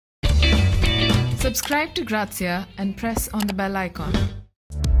Subscribe to Grazia and press on the bell icon.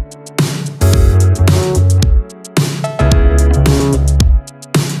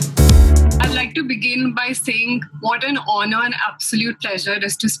 I'd like to begin by saying what an honor and absolute pleasure it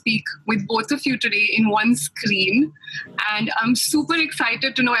is to speak with both of you today in one screen. And I'm super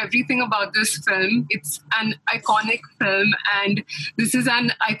excited to know everything about this film. It's an iconic film, and this is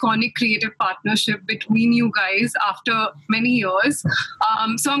an iconic creative partnership between you guys after many years.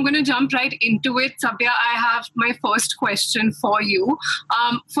 So I'm going to jump right into it. Sabya, I have my first question for you.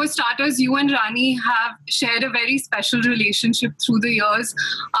 For starters, you and Rani have shared a very special relationship through the years.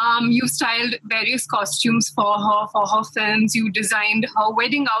 You've styled various costumes for her films. You designed her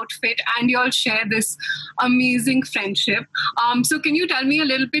wedding outfit, and you all share this amazing friendship. So can you tell me a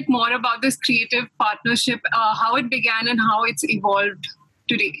little bit more about this creative partnership, how it began and how it's evolved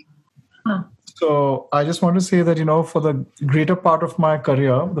today? So I just want to say that, for the greater part of my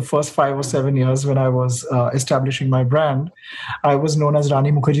career, the first 5 or 7 years when I was establishing my brand, I was known as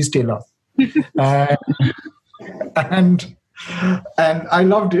Rani Mukerji's tailor. and I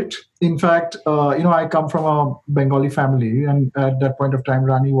loved it. In fact, I come from a Bengali family, and at that point of time,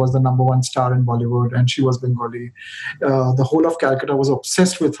 Rani was the number one star in Bollywood, and she was Bengali. The whole of Calcutta was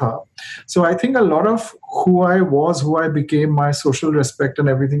obsessed with her. So I think a lot of who I was, who I became, my social respect and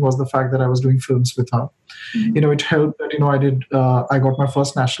everything was the fact that I was doing films with her. Mm-hmm. It helped that, I got my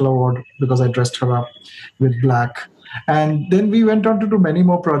first national award because I dressed her up with black. And then we went on to do many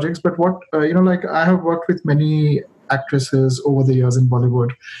more projects. But I have worked with many actresses over the years in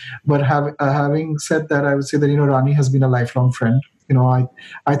Bollywood. But having said that, I would say that, Rani has been a lifelong friend.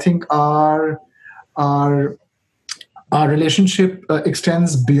 I think our relationship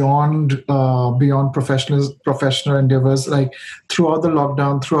extends beyond professional endeavors. Like throughout the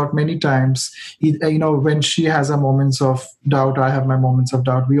lockdown, throughout many times, when she has her moments of doubt, I have my moments of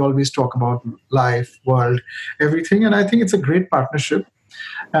doubt. We always talk about life, world, everything, and I think it's a great partnership.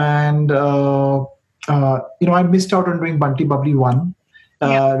 And I missed out on doing Bunty Bubbly 1.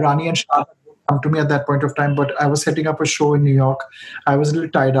 Rani and Shah come to me at that point of time, but I was setting up a show in New York. I was a little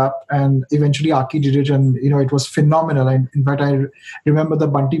tied up, and eventually Aki did it, and it was phenomenal. And in fact, I remember the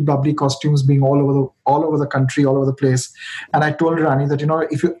Bunty Bubbly costumes being all over the country, all over the place. And I told Rani that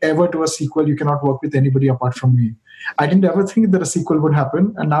if you ever do a sequel, you cannot work with anybody apart from me. I didn't ever think that a sequel would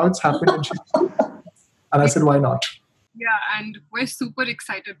happen, and now it's happened. And I said, why not? Yeah, and we're super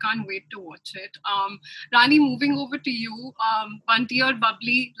excited. Can't wait to watch it. Rani, moving over to you. Bunty or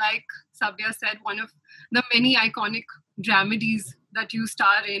Bubbly, like Sabya said, one of the many iconic dramedies that you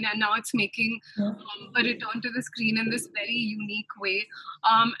star in, and now it's making a return to the screen in this very unique way.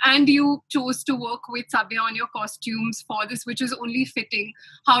 And you chose to work with Sabya on your costumes for this, which is only fitting.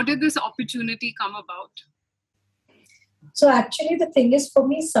 How did this opportunity come about? So actually, the thing is, for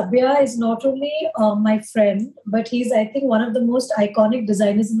me, Sabya is not only my friend, but he's, I think, one of the most iconic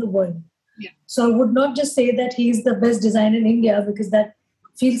designers in the world. Yeah. So I would not just say that he's the best designer in India, because that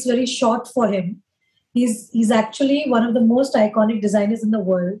feels very short for him. He's actually one of the most iconic designers in the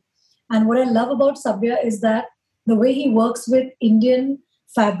world. And what I love about Sabya is that the way he works with Indian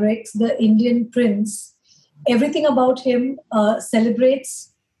fabrics, the Indian prints, everything about him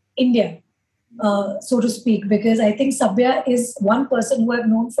celebrates India. So to speak, because I think Sabya is one person who I've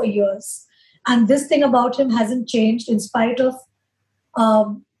known for years, and this thing about him hasn't changed in spite of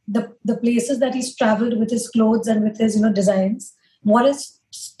the places that he's traveled with his clothes and with his designs. What is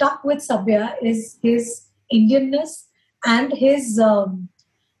stuck with Sabya is his Indianness and his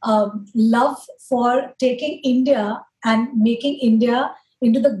love for taking India and making India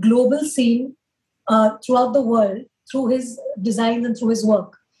into the global scene throughout the world through his designs and through his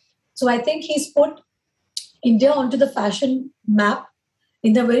work. So I think he's put India onto the fashion map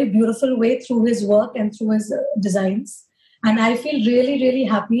in a very beautiful way through his work and through his designs. And I feel really, really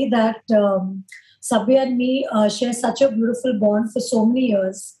happy that Sabya and me share such a beautiful bond for so many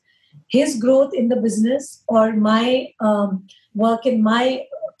years. His growth in the business or my work in my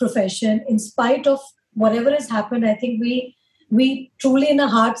profession, in spite of whatever has happened, I think we truly in our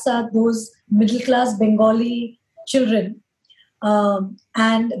hearts are those middle-class Bengali children.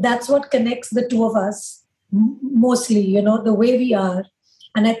 And that's what connects the two of us mostly, the way we are.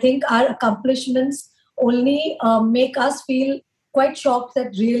 And I think our accomplishments only make us feel quite shocked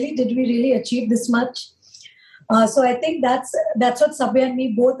that did we really achieve this much? So I think that's what Sabya and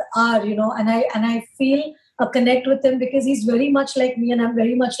me both are, and I feel a connect with him because he's very much like me and I'm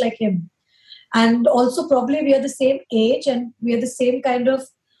very much like him. And also probably we are the same age and we are the same kind of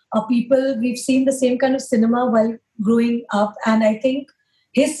people. We've seen the same kind of cinema while growing up. And I think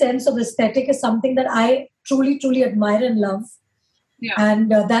his sense of aesthetic is something that I truly, truly admire and love. Yeah.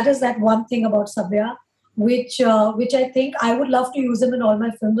 And that is that one thing about Sabya, which I think I would love to use him in all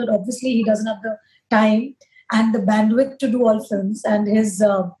my films, but obviously he doesn't have the time and the bandwidth to do all films, and his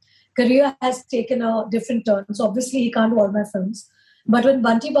career has taken a different turn. So obviously he can't do all my films. But when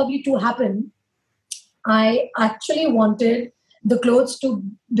Bunty Bubbly 2 happened, I actually wanted the clothes to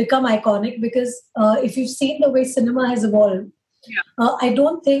become iconic because if you've seen the way cinema has evolved, I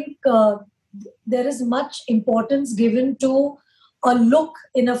don't think there is much importance given to a look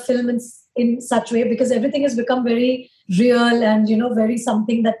in a film in such way, because everything has become very real and very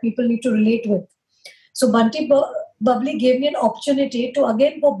something that people need to relate with. So Bubbly gave me an opportunity to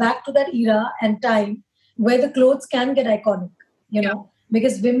again go back to that era and time where the clothes can get iconic,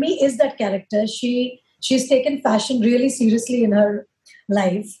 because Vimmi is that character. She's taken fashion really seriously in her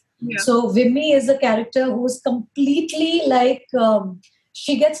life. Yeah. So Vimmi is a character who's completely like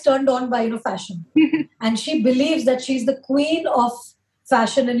she gets turned on by fashion, and she believes that she's the queen of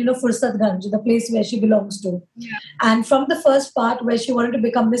fashion and Fursatganj, the place where she belongs to. Yeah. And from the first part where she wanted to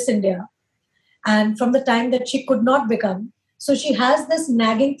become Miss India, and from the time that she could not become, so she has this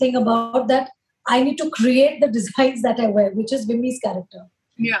nagging thing about that I need to create the designs that I wear, which is Vimmi's character.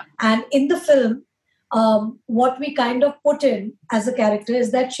 Yeah. And in the film, what we kind of put in as a character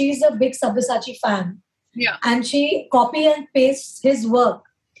is that she's a big Sabyasachi fan. Yeah. And she copy and pastes his work.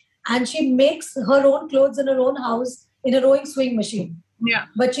 And she makes her own clothes in her own house in a rowing swing machine. Yeah.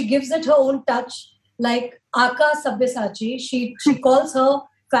 But she gives it her own touch, like Aka Sabyasachi. She calls her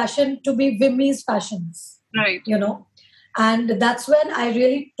fashion to be Vimmi's fashions. Right. And that's when I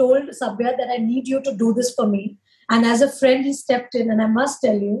really told Sabya that I need you to do this for me. And as a friend, he stepped in, and I must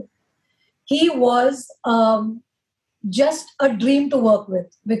tell you, he was just a dream to work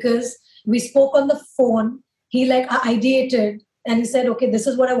with, because we spoke on the phone. He ideated, and he said, okay, this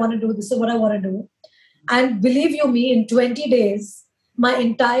is what I want to do. This is what I want to do. And believe you me, in 20 days, my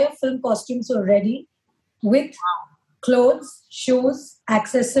entire film costumes were ready with clothes, shoes,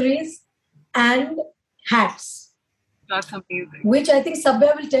 accessories, and hats. That's amazing. Which I think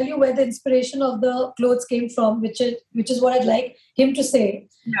Sabya will tell you where the inspiration of the clothes came from, which is what I'd like him to say.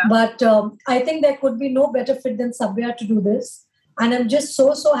 Yeah. But I think there could be no better fit than Sabya to do this. And I'm just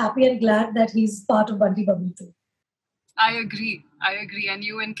so happy and glad that he's part of Bunty Bubbly too. I agree. And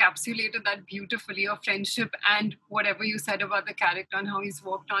you encapsulated that beautifully, your friendship and whatever you said about the character and how he's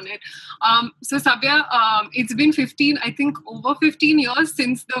worked on it. So Sabya, it's been over 15 years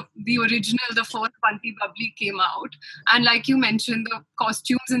since the original, the first Bunty Bubbly came out. And like you mentioned, the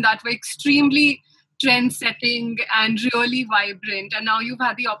costumes in that were extremely trend-setting and really vibrant. And now you've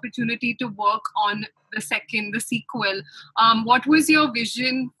had the opportunity to work on the sequel. What was your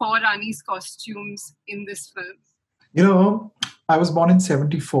vision for Rani's costumes in this film? I was born in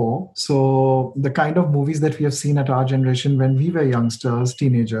 74. So the kind of movies that we have seen at our generation when we were youngsters,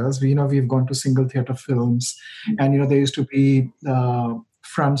 teenagers, we've gone to single theater films. And, there used to be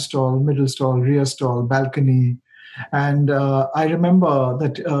front stall, middle stall, rear stall, balcony. And I remember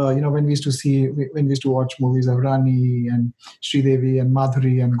that, when we used to watch movies of Rani and Sridevi and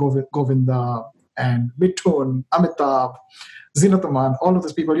Madhuri and Govinda and Mithun, Amitabh, Zinataman, all of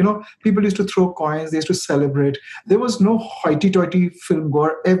those people, people used to throw coins, they used to celebrate. There was no hoity-toity film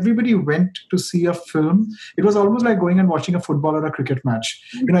goer. Everybody went to see a film. It was almost like going and watching a football or a cricket match.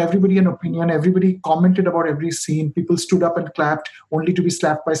 Everybody an opinion, everybody commented about every scene. People stood up and clapped only to be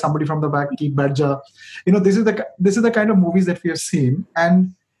slapped by somebody from the back, Keep Badja. This is the kind of movies that we have seen.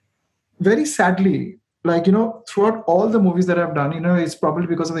 And very sadly, throughout all the movies that I've done, it's probably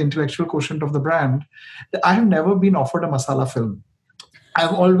because of the intellectual quotient of the brand, I have never been offered a masala film.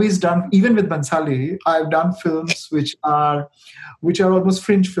 I've always done, even with Bansali, I've done films which are almost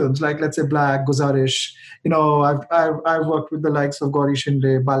fringe films, like let's say Black, Guzarish. I've worked with the likes of Gauri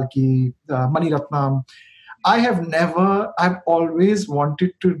Shinde, Balki, Mani Ratnam. I've always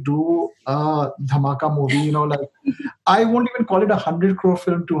wanted to do a dhamaka movie, I won't even call it 100 crore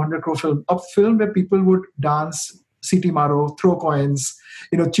film, 200 crore film, a film where people would dance, siti maro, throw coins,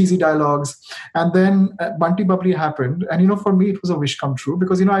 cheesy dialogues. And then Bunty Bubbly happened. And, for me, it was a wish come true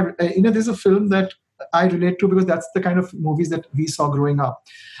because, there's a film that I relate to because that's the kind of movies that we saw growing up.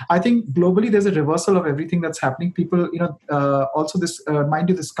 I think globally there's a reversal of everything that's happening. People, also this, mind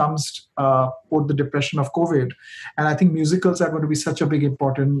you, this comes post the depression of COVID. And I think musicals are going to be such a big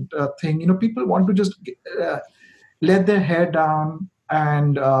important thing. People want to just let their hair down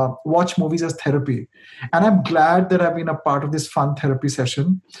and watch movies as therapy. And I'm glad that I've been a part of this fun therapy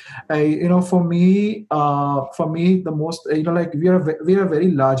session. For me, the most, we are a very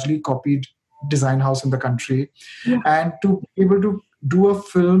largely copied design house in the country. Yeah. And to be able to do a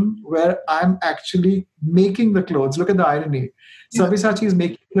film where I'm actually making the clothes. Look at the irony. Sabyasachi is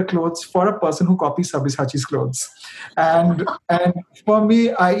making the clothes for a person who copies Sabyasachi's clothes. And for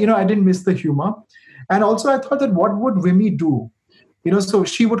me, I didn't miss the humor. And also I thought that what would Vimy do? So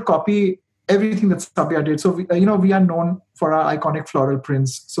she would copy everything that Sabya did. So we are known for our iconic floral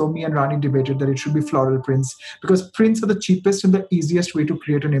prints. So me and Rani debated that it should be floral prints because prints are the cheapest and the easiest way to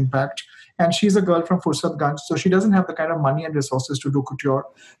create an impact. And she's a girl from Fursatganj, so she doesn't have the kind of money and resources to do couture.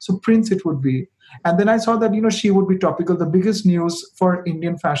 So prints it would be. And then I saw that she would be topical. The biggest news for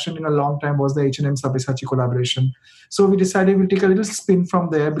Indian fashion in a long time was the H&M Sabyasachi collaboration. So we decided we'll take a little spin from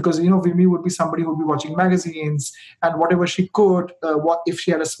there because Vimy would be somebody who would be watching magazines and whatever she could. If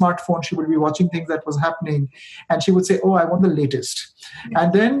she had a smartphone, she would be watching things that was happening, and she would say, "Oh, I want the latest."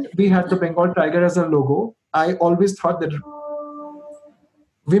 And then we had the Bengal tiger as a logo. I always thought that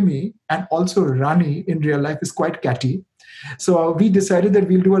Vimy and also Rani in real life is quite catty. So we decided that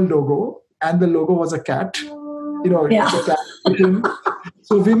we'll do a logo, and the logo was a cat. It's a cat kitten.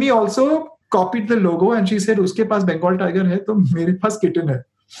 So Vimy also copied the logo and she said, "Uske paas Bengal tiger hai, to mere paas kitten hai,"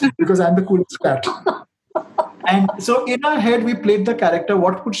 because I'm the coolest cat. And so in our head, we played the character.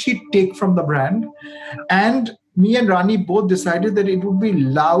 What could she take from the brand? And me and Rani both decided that it would be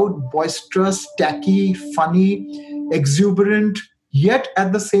loud, boisterous, tacky, funny, exuberant. Yet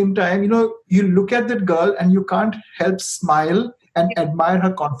at the same time, you look at that girl and you can't help smile and admire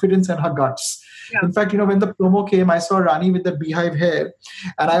her confidence and her guts. Yeah. In fact, when the promo came, I saw Rani with the beehive hair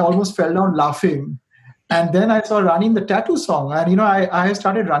and I almost fell down laughing. And then I saw Rani in the tattoo song. And, I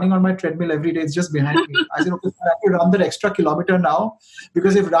started running on my treadmill every day. It's just behind me. I said, okay, I have to run that extra kilometer now.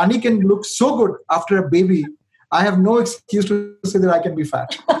 Because if Rani can look so good after a baby, I have no excuse to say that I can be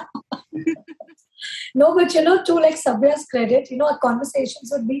fat. No, but to like Sabya's credit, our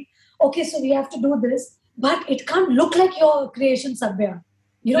conversations would be, okay, so we have to do this, but it can't look like your creation, Sabya.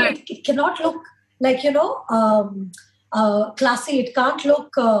 Right. It cannot look like, classy. It can't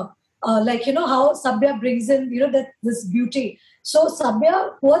look like, how Sabya brings in, this beauty. So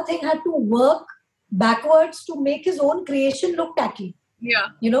Sabya, poor thing, had to work backwards to make his own creation look tacky. Yeah.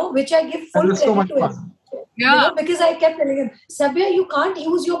 Which I give full credit to him. Yeah. Because I kept telling him, Sabya, you can't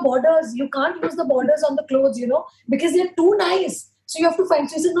use your borders. You can't use the borders on the clothes, because they're too nice. So you have to find.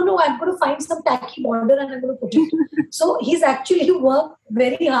 So he said, no, I'm going to find some tacky border and I'm going to put it. So he's actually worked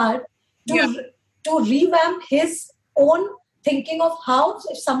very hard to revamp his own thinking of how,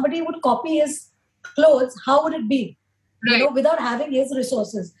 if somebody would copy his clothes, how would it be, without having his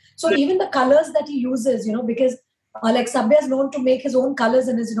resources. So even the colors that he uses, because like Sabya is known to make his own colors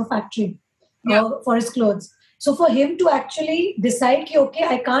in his factory. For his clothes. So for him to actually decide, okay,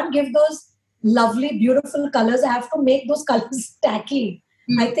 I can't give those lovely, beautiful colors. I have to make those colors tacky.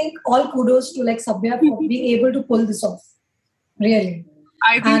 I think all kudos to like Sabya for being able to pull this off. Really.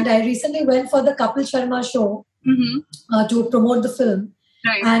 And I recently went for the Kapil Sharma show to promote the film.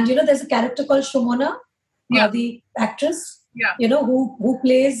 Right. And there's a character called Shomona, the actress. Who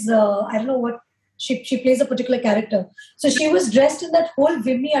plays I don't know what she plays a particular character. So she was dressed in that whole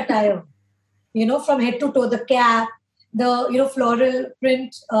Vimy attire. From head to toe, the cap, the, floral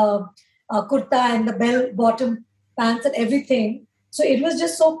print kurta and the bell-bottom pants and everything. So it was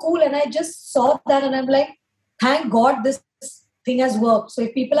just so cool. And I just saw that and I'm like, thank God this thing has worked. So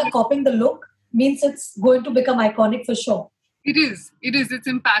if people are copying the look, means it's going to become iconic for sure. It is. It's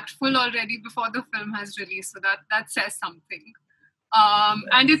impactful already before the film has released. So that says something.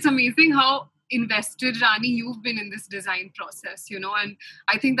 And it's amazing how invested, Rani, you've been in this design process, and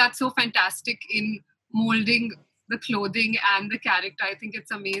I think that's so fantastic in molding the clothing and the character. I think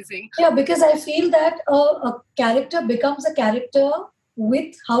it's amazing. Yeah, because I feel that a character becomes a character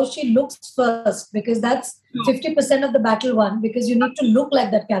with how she looks first, because that's 50% of the battle won, because you need to look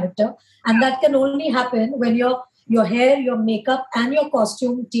like that character. And that can only happen when your hair, your makeup and your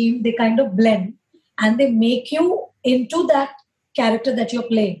costume team, they kind of blend and they make you into that character that you're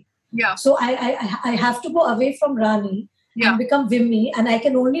playing. Yeah. So I have to go away from Rani and become Vimy, and I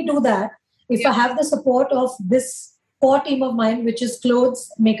can only do that if I have the support of this core team of mine, which is clothes,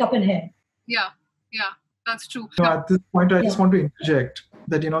 makeup, and hair. Yeah, that's true. At this point, I just want to interject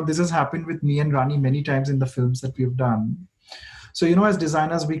that this has happened with me and Rani many times in the films that we've done. So as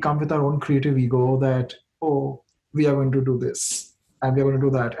designers, we come with our own creative ego that we are going to do this and we are going to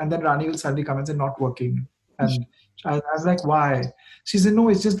do that, and then Rani will suddenly come and say not working, and I was like, why? She said, no,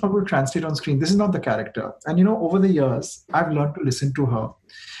 it's just not going to translate on screen. This is not the character. And, over the years, I've learned to listen to her.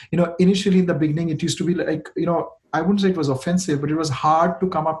 Initially in the beginning, it used to be like, I wouldn't say it was offensive, but it was hard to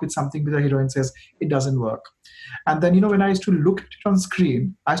come up with something where the heroine says, it doesn't work. And then, when I used to look at it on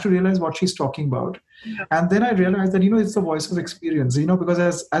screen, I used to realize what she's talking about. Yeah. And then I realized that, it's the voice of experience,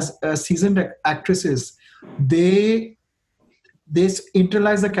 because as seasoned actresses, they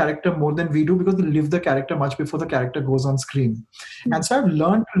internalize the character more than we do, because they live the character much before the character goes on screen. Mm-hmm. And so I've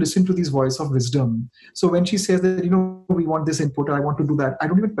learned to listen to this voice of wisdom. So when she says that, we want this input, or I want to do that, I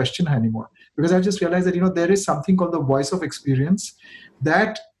don't even question her anymore, because I just realized that, there is something called the voice of experience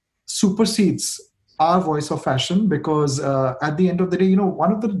that supersedes our voice of fashion, because at the end of the day,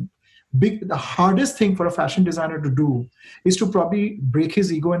 one of the hardest thing for a fashion designer to do is to probably break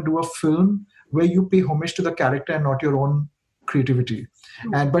his ego and do a film where you pay homage to the character and not your own creativity.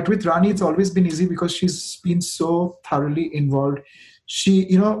 But with Rani, it's always been easy because she's been so thoroughly involved. She,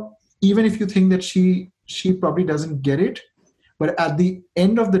 even if you think that she probably doesn't get it, but at the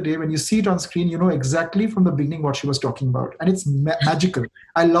end of the day, when you see it on screen, you know exactly from the beginning what she was talking about. And it's magical.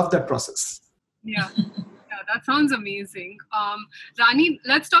 I love that process. Yeah. That sounds amazing. Rani,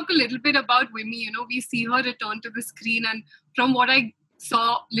 let's talk a little bit about Vimy. We see her return to the screen, and from what I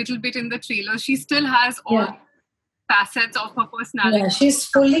saw a little bit in the trailer, she still has all facets of her personality. Yeah, she's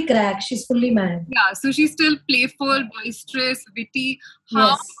fully cracked. She's fully mad. Yeah, so she's still playful, boisterous, witty.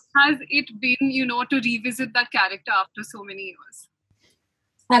 How has it been, to revisit that character after so many years?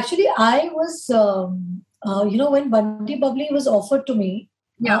 Actually, I was, when Bunty Bubbly was offered to me,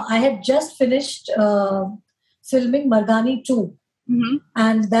 I had just finished filming Mardani 2. Mm-hmm.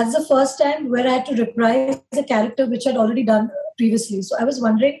 And that's the first time where I had to reprise a character which I'd already done previously. So I was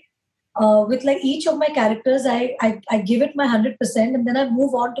wondering, with like each of my characters, I give it my 100% and then I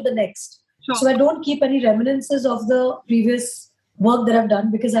move on to the next. Sure. So I don't keep any reminiscences of the previous work that I've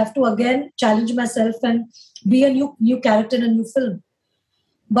done, because I have to again challenge myself and be a new character in a new film.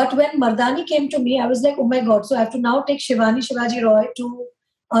 But when Mardani came to me, I was like, oh my God, so I have to now take Shivani Shivaji Roy to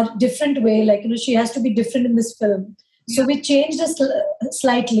a different way. Like, she has to be different in this film. So we changed it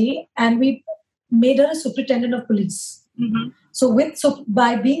slightly and we made her a superintendent of police. Mm-hmm. So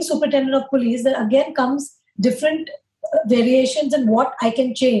by being superintendent of police, there again comes different variations in what I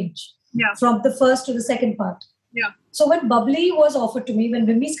can change from the first to the second part. Yeah. So when Bubbly was offered to me, when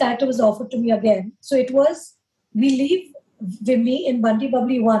Vimy's character was offered to me again, so it was, we leave Vimy in Bunty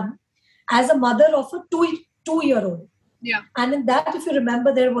Bubbly 1 as a mother of a two-year-old. Yeah. And in that, if you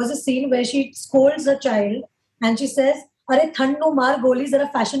remember, there was a scene where she scolds her child and she says, "Arey thand nu maar goli zara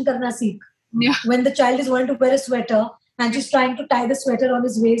fashion karna seekh." Yeah. When the child is wanting to wear a sweater and she's trying to tie the sweater on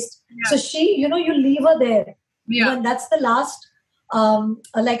his waist. Yeah. So she, you leave her there. Yeah. And that's the last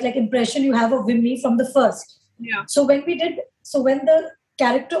like impression you have of Vimy from the first. Yeah. So when the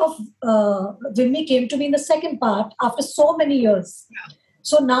character of Vimy came to me in the second part after so many years. Yeah.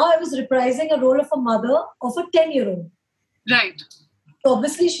 So now I was reprising a role of a mother of a 10-year-old. Right. So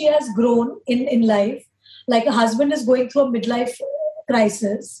obviously she has grown in life. Like a husband is going through a midlife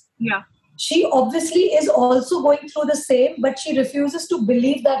crisis. Yeah. She obviously is also going through the same, but she refuses to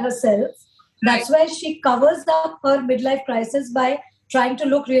believe that herself. That's why she covers up her midlife crisis by trying to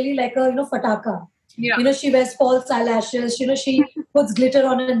look really like a, fataka. Yeah. She wears false eyelashes. She puts glitter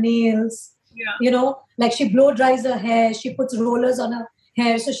on her nails. Yeah. Like she blow dries her hair. She puts rollers on her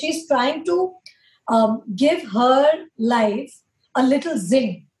hair. So she's trying to give her life a little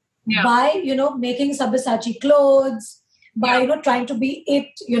zing by, making Sabyasachi clothes, by, trying to be it,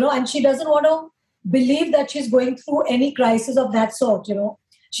 and she doesn't want to believe that she's going through any crisis of that sort,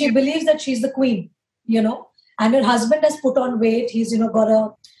 She believes that she's the queen, and her husband has put on weight. He's, got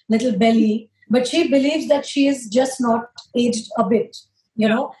a little belly, but she believes that she is just not aged a bit,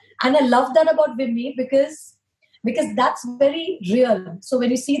 And I love that about Vimy because that's very real. So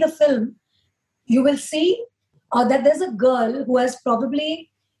when you see the film, you will see that there's a girl who has probably,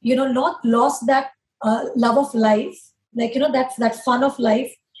 not lost that love of life, like, that fun of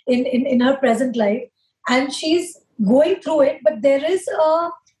life in her present life. And she's going through it, but there is a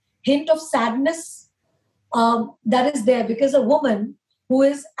hint of sadness that is there, because a woman who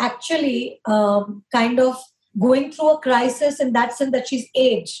is actually kind of going through a crisis in that sense that she's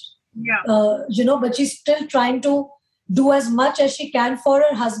aged, but she's still trying to do as much as she can for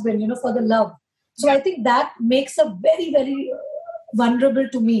her husband, for the love. So I think that makes her very, very vulnerable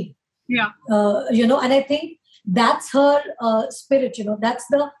to me. Yeah. And I think that's her spirit, that's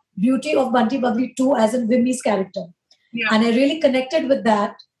the beauty of Bunty Bubbly 2 as in Vimy's character. Yeah. And I really connected with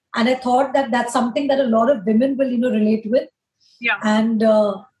that. And I thought that that's something that a lot of women will, relate with. Yeah. And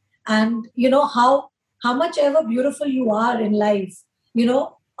how much ever beautiful you are in life,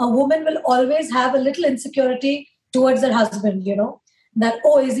 a woman will always have a little insecurity towards her husband, that,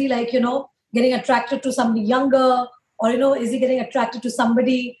 oh, is he like, getting attracted to somebody younger, or, is he getting attracted to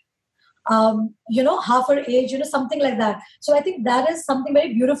somebody, half her age, something like that. So I think that is something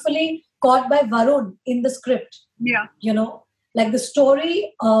very beautifully caught by Varun in the script. Yeah. Like the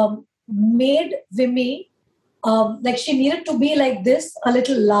story made Vimy, like she needed to be like this, a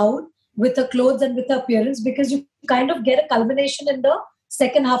little loud with her clothes and with her appearance, because you kind of get a culmination in the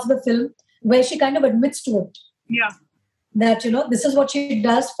second half of the film where she kind of admits to it. Yeah. That, this is what she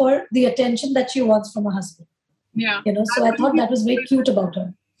does for the attention that she wants from her husband. Yeah. So I thought that was very cute about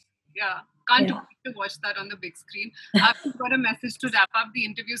her. Yeah. Can't wait to watch that on the big screen. I've got a message to wrap up the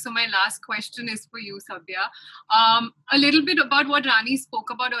interview. So my last question is for you, Sabya. A little bit about what Rani spoke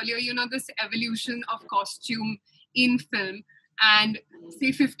about earlier, this evolution of costume in film. And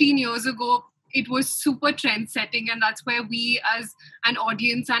say 15 years ago, it was super trend setting. And that's where we as an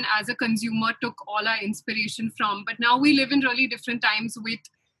audience and as a consumer took all our inspiration from. But now we live in really different times with,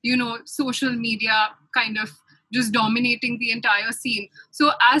 social media kind of just dominating the entire scene.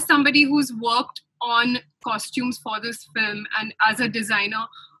 So as somebody who's worked on costumes for this film and as a designer,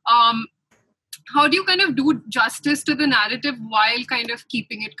 how do you kind of do justice to the narrative while kind of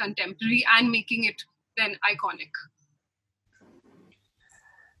keeping it contemporary and making it then iconic?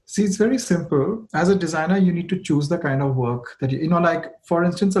 See, it's very simple. As a designer, you need to choose the kind of work that like, for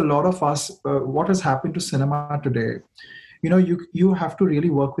instance, a lot of us, what has happened to cinema today, you have to really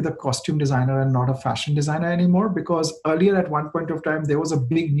work with a costume designer and not a fashion designer anymore, because earlier at one point of time, there was a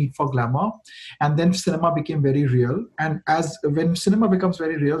big need for glamour, and then cinema became very real. And when cinema becomes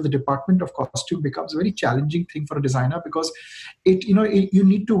very real, the department of costume becomes a very challenging thing for a designer, because you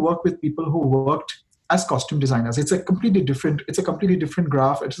need to work with people who worked as costume designers. It's a completely different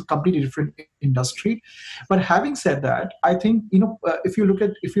graph. It's a completely different industry. But having said that, I think, if you look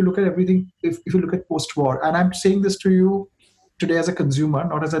at everything, if you look at post-war, and I'm saying this to you today as a consumer,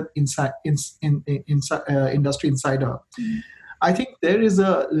 not as an industry insider, I think there is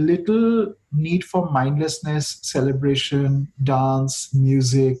a little need for mindlessness, celebration, dance,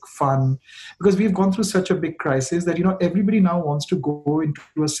 music, fun, because we've gone through such a big crisis that, everybody now wants to go into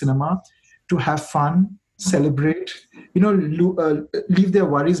a cinema to have fun, celebrate, leave their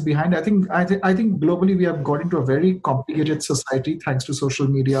worries behind. I think globally we have got into a very complicated society thanks to social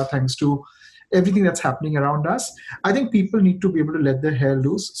media, thanks to everything that's happening around us. I think people need to be able to let their hair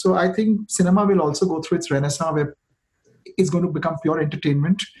loose. So I think cinema will also go through its renaissance, where it's going to become pure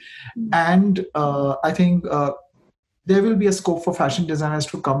entertainment. And I think there will be a scope for fashion designers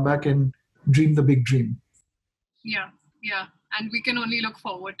to come back and dream the big dream. Yeah. And we can only look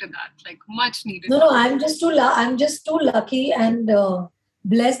forward to that, like much needed. No, I'm just too lucky and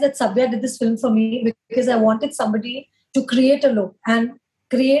blessed that Sabya did this film for me, because I wanted somebody to create a look, and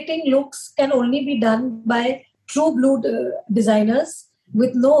creating looks can only be done by true blue designers,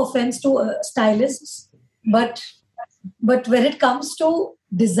 with no offense to stylists. But when it comes to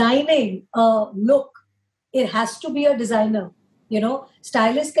designing a look, it has to be a designer.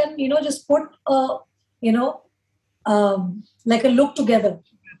 Stylists can just put like a look together.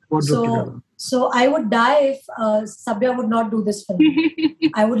 So I would die if Sabya would not do this film.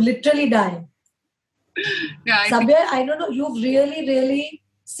 I would literally die. Yeah, Sabya, I don't know, you've really, really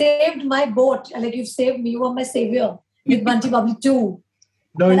saved my boat. Like, you've saved me. You are my savior with Bunty Bubbly too.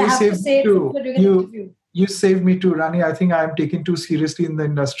 No, you saved me too. You saved me too, Rani. I think I am taken too seriously in the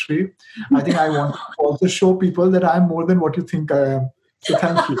industry. I think I want to also show people that I am more than what you think I am. So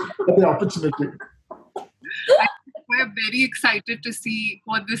thank you for the opportunity. We're very excited to see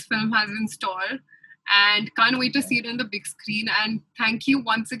what this film has in store, and can't wait to see it on the big screen. And thank you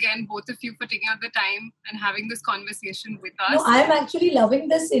once again, both of you, for taking out the time and having this conversation with us. No, I'm actually loving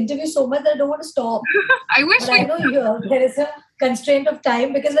this interview so much that I don't want to stop. I wish. But I know there is a constraint of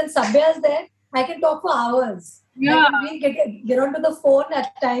time, because when Sabya is there, I can talk for hours. Yeah. Like, we get onto the phone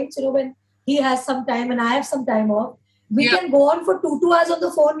at times, when he has some time and I have some time off. We can go on for 2 hours on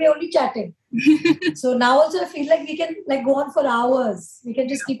the phone. We're only chatting. So now also I feel like we can go on for hours. We can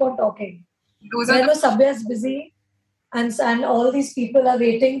just keep on talking. I know Sabya is busy, and all these people are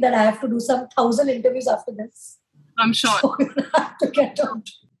waiting that I have to do some 1,000 interviews after this. I'm sure. So I have to get on.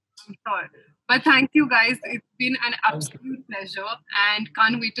 I'm sure. But thank you guys. It's been an absolute pleasure, and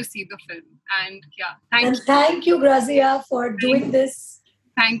can't wait to see the film. And thank you, Grazia, for doing this.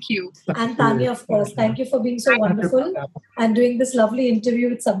 Thank you. And Tanya, of course. Thank you for being so wonderful and doing this lovely interview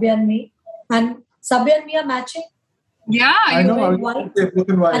with Sabya and me. And Sabya and me are matching. Yeah, I know. Wearing white.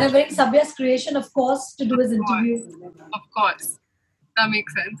 And I'm wearing Sabya's creation, of course, to do his interview. Of course. That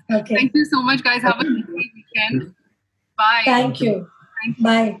makes sense. Okay. Thank you so much, guys. Have a lovely weekend. Bye. Thank you. Thank you.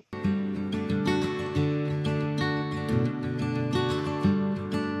 Bye.